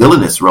playing these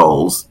villainous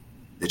roles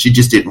that she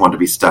just didn't want to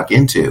be stuck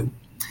into.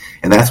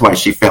 And that's why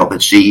she felt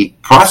that she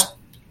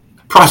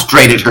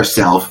prostrated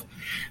herself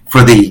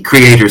for the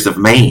creators of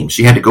MAME.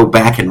 She had to go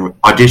back and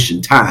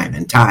audition time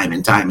and time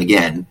and time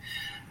again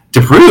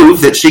to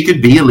prove that she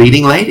could be a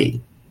leading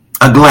lady,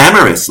 a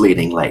glamorous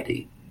leading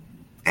lady.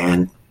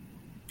 And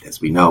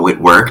as we know, it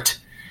worked.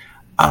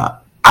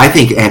 I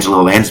think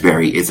Angela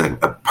Lansbury is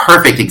a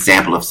perfect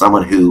example of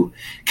someone who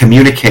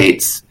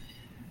communicates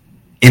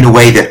in a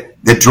way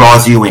that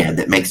draws you in,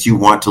 that makes you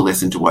want to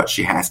listen to what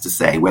she has to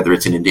say, whether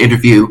it's in an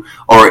interview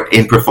or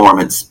in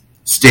performance,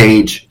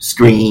 stage,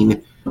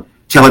 screen,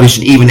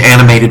 television, even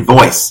animated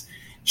voice.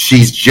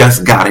 She's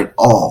just got it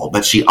all.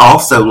 But she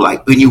also,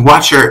 like, when you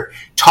watch her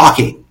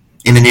talking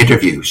in an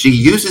interview, she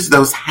uses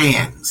those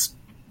hands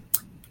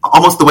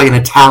almost the way an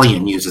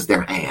Italian uses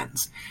their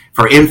hands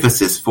for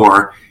emphasis,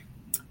 for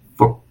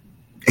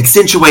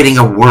accentuating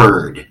a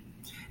word.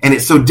 And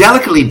it's so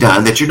delicately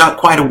done that you're not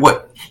quite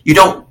you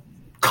don't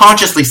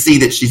consciously see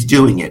that she's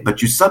doing it,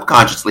 but you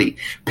subconsciously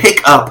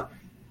pick up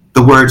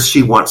the words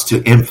she wants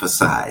to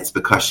emphasize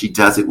because she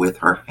does it with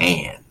her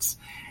hands.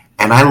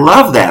 And I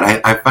love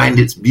that. I find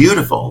it's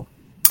beautiful.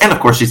 And of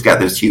course, she's got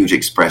those huge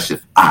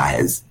expressive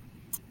eyes,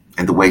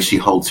 and the way she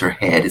holds her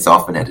head is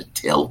often at a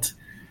tilt.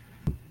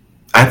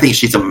 I think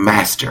she's a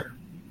master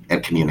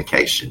at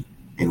communication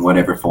in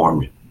whatever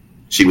form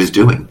she was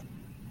doing.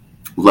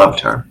 Loved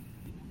her.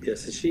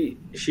 Yes,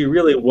 she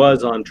really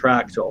was on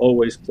track to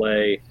always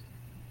play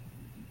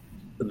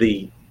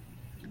the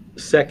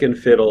second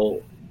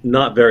fiddle,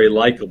 not very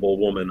likable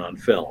woman on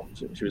film.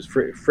 She was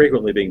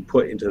frequently being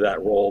put into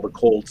that role, the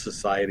cold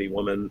society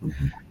woman,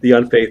 mm-hmm. the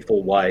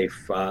unfaithful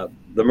wife,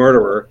 the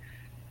murderer.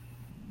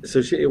 So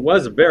it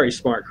was a very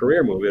smart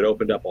career move. It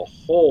opened up a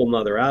whole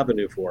nother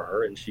avenue for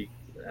her, and she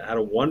had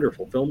a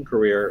wonderful film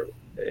career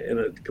in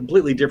a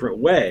completely different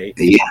way,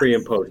 pre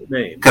and post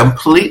MAME.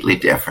 Completely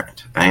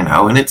different,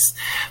 and it's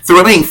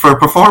thrilling for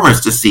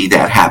performers to see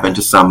that happen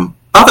to some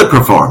other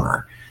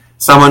performer,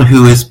 someone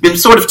who has been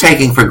sort of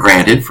taken for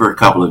granted for a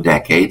couple of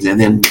decades, and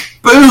then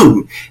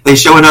boom, they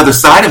show another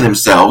side of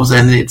themselves,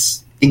 and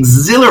it's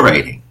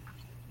exhilarating.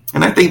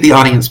 And I think the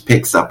audience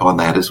picks up on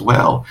that as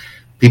well,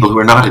 people who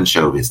are not in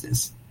show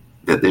business,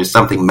 that there's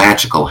something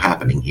magical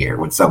happening here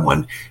when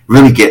someone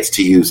really gets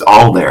to use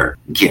all their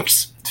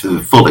gifts to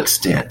the full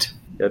extent.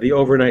 Yeah, the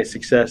overnight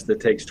success that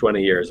takes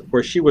 20 years. Of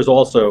course, she was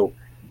also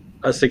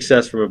a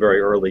success from a very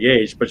early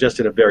age, but just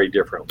in a very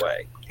different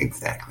way.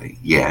 Exactly,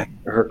 yeah.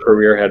 Her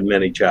career had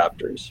many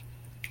chapters.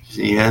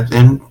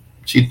 And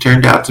she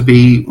turned out to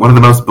be one of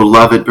the most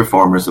beloved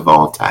performers of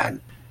all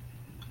time.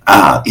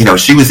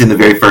 She was in the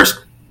very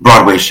first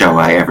Broadway show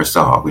I ever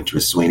saw, which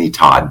was Sweeney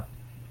Todd.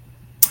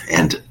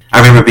 And I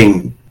remember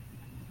being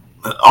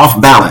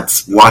off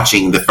balance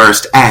watching the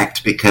first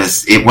act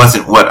because it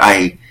wasn't what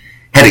I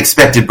had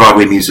expected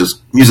Broadway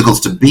musicals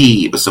to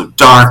be. It was so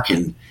dark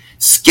and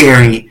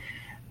scary.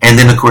 And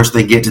then, of course,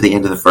 they get to the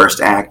end of the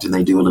first act and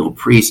they do A Little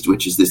Priest,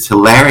 which is this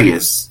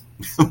hilarious,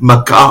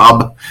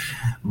 macabre,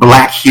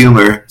 black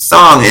humor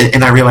song.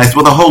 And I realized,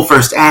 well, the whole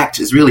first act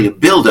is really a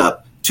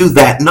build-up to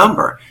that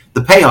number.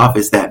 The payoff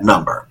is that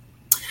number.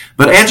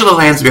 But Angela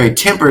Lansbury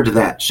tempered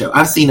that show.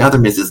 I've seen other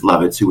Mrs.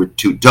 Lovitts who were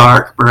too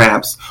dark,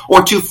 perhaps,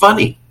 or too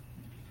funny.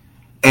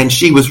 And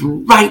she was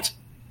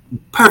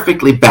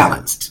perfectly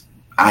balanced,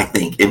 I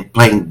think, in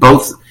playing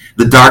both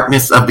the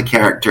darkness of the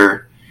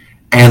character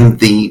and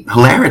the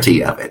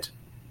hilarity of it.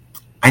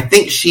 I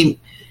think she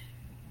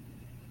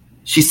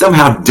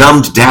somehow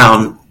dumbed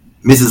down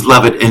Mrs.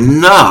 Lovett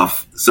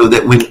enough so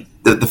that when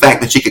the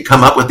fact that she could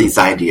come up with these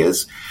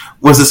ideas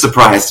was a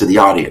surprise to the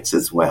audience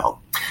as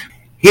well.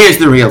 Here's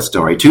the real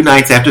story. 2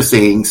 nights after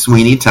seeing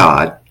Sweeney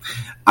Todd,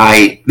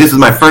 this was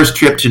my first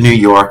trip to New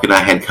York, and I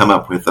had come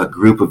up with a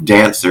group of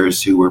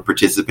dancers who were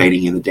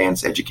participating in the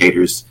Dance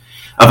Educators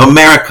of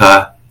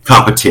America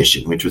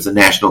competition, which was a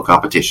national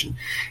competition.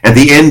 At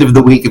the end of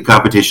the week of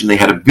competition, they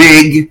had a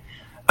big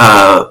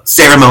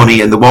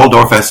ceremony in the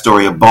Waldorf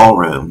Astoria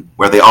Ballroom,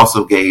 where they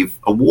also gave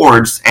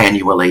awards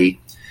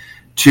annually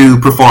to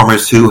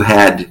performers who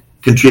had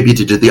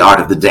contributed to the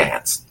art of the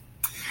dance.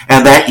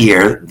 And that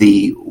year,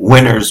 the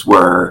winners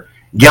were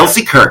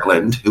Gelsey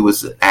Kirkland, who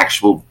was an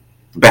actual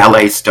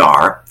ballet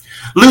star,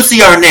 Lucy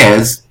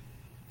Arnaz,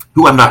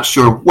 who I'm not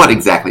sure what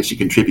exactly she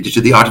contributed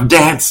to the art of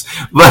dance,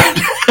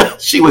 but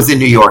she was in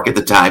New York at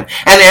the time,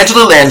 and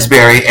Angela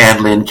Lansbury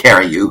and Lynn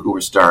Cariou, who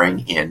were starring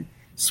in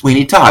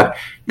Sweeney Todd.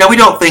 Now, we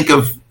don't think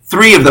of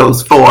 3 of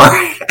those 4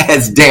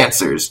 as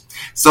dancers,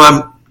 so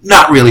I'm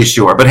not really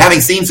sure. But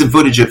having seen some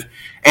footage of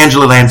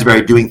Angela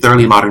Lansbury doing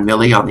Thoroughly Modern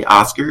Millie on the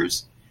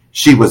Oscars,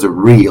 she was a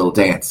real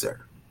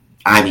dancer.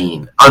 I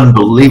mean,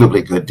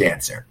 unbelievably good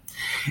dancer.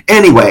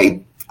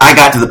 Anyway, I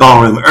got to the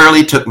ballroom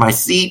early, took my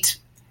seat.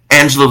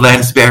 Angela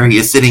Lansbury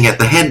is sitting at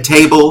the head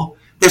table.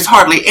 There's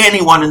hardly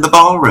anyone in the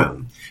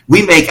ballroom.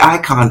 We make eye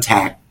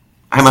contact.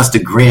 I must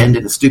have grinned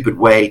in a stupid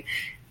way.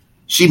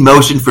 She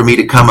motioned for me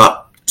to come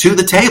up to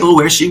the table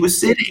where she was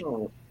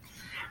sitting.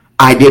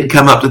 I did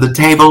come up to the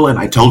table, and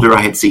I told her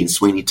I had seen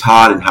Sweeney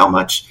Todd and how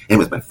much it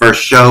was my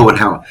first show and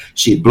how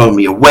she had blown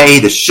me away.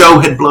 The show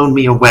had blown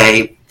me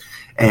away.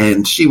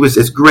 And she was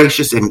as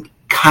gracious and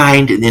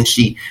kind, and then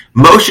she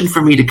motioned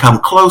for me to come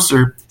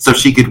closer so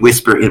she could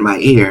whisper in my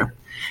ear.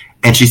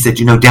 And she said,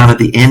 down at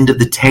the end of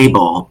the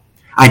table,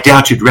 I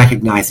doubt you'd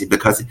recognize him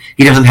because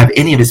he doesn't have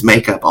any of his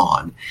makeup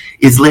on,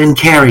 is Lynn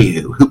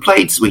Cariou, who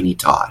played Sweeney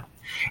Todd.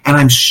 And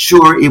I'm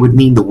sure it would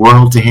mean the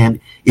world to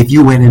him if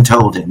you went and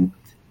told him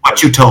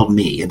what you told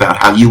me about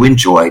how you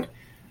enjoyed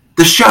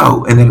the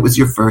show and that it was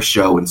your first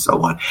show and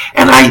so on.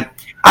 And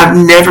I've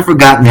never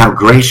forgotten how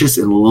gracious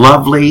and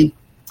lovely,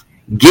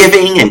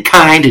 giving and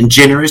kind and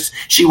generous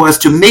she was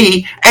to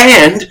me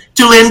and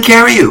to Lynn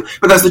Cariou.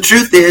 Because the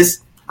truth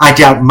is, I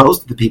doubt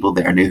most of the people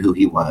there knew who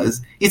he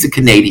was. He's a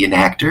Canadian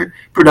actor,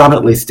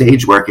 predominantly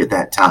stage work at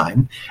that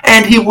time,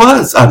 and he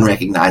was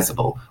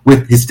unrecognizable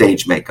with his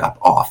stage makeup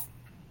off.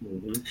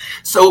 Mm-hmm.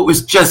 So it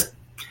was just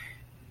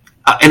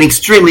an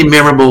extremely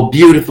memorable,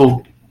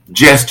 beautiful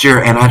gesture,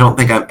 and I don't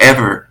think I've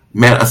ever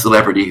met a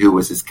celebrity who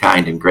was as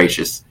kind and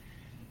gracious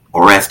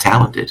or as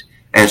talented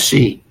as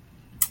she.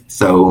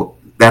 So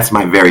that's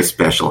my very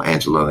special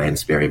Angela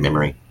Lansbury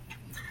memory.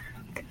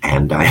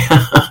 And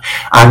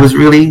I was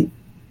really,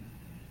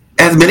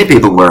 as many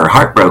people were,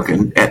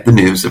 heartbroken at the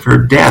news of her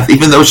death,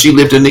 even though she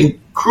lived an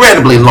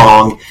incredibly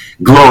long,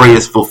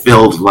 glorious,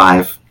 fulfilled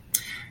life.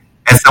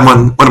 As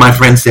one of my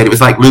friends said, it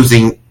was like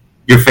losing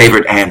your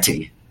favorite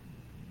auntie.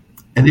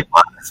 And it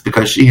was,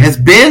 because she has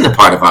been a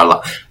part of our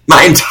life.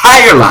 My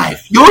entire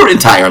life, your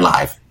entire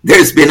life,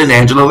 there's been an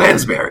Angela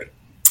Lansbury,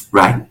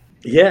 right?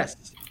 Yes.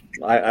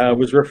 I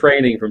was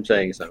refraining from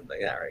saying something,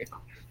 Harry.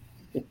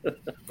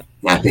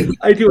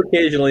 I do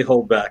occasionally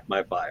hold back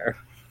my fire.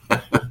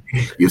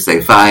 You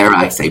say fire,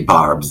 I say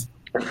barbs.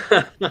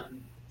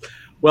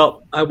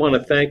 Well, I want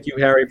to thank you,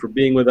 Harry, for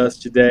being with us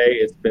today.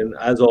 It's been,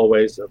 as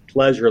always, a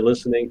pleasure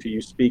listening to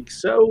you speak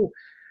so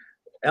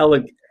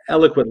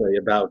eloquently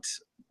about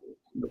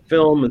the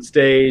film and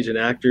stage and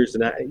actors.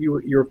 And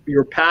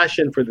your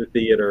passion for the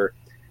theater,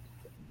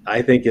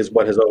 I think, is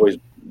what has always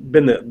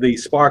been the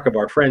spark of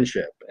our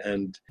friendship.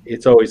 And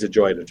it's always a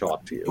joy to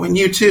talk to you. And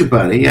you too,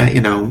 buddy.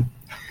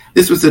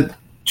 This was a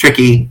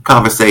tricky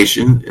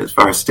conversation as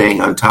far as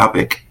staying on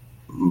topic,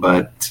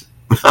 but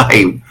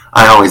I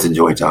always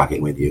enjoy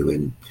talking with you,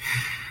 and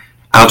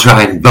I'll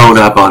try and bone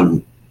up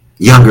on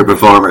younger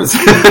performers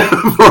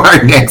for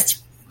our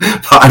next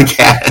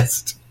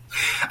podcast.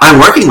 I'm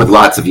working with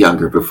lots of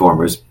younger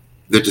performers.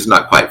 They're just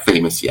not quite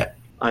famous yet.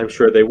 I'm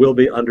sure they will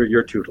be under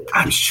your tutelage.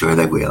 I'm sure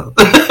they will.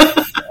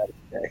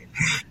 Okay.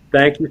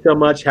 Thank you so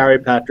much, Harry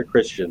Patrick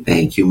Christian.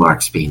 Thank you,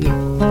 Mark Spina.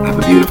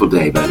 Have a beautiful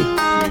day, buddy.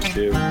 You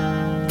too.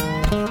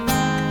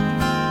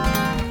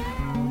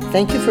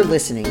 Thank you for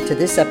listening to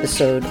this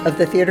episode of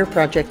The Theater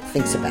Project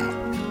Thinks About.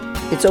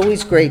 It's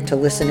always great to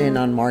listen in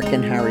on Mark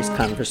and Harry's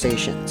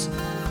conversations.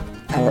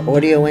 Our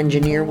audio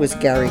engineer was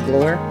Gary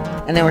Glore,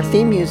 and our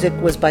theme music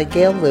was by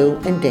Gail Liu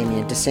and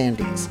Damien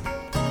DeSandes.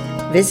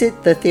 Visit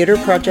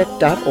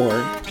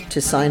thetheaterproject.org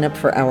to sign up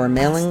for our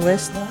mailing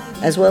list,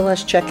 as well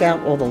as check out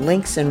all the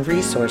links and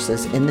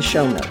resources in the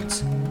show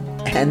notes.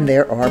 And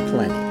there are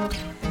plenty.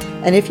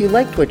 And if you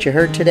liked what you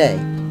heard today,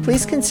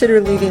 please consider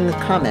leaving a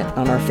comment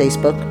on our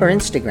Facebook or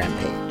Instagram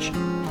page.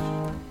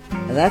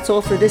 That's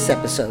all for this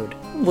episode.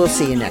 We'll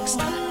see you next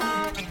time.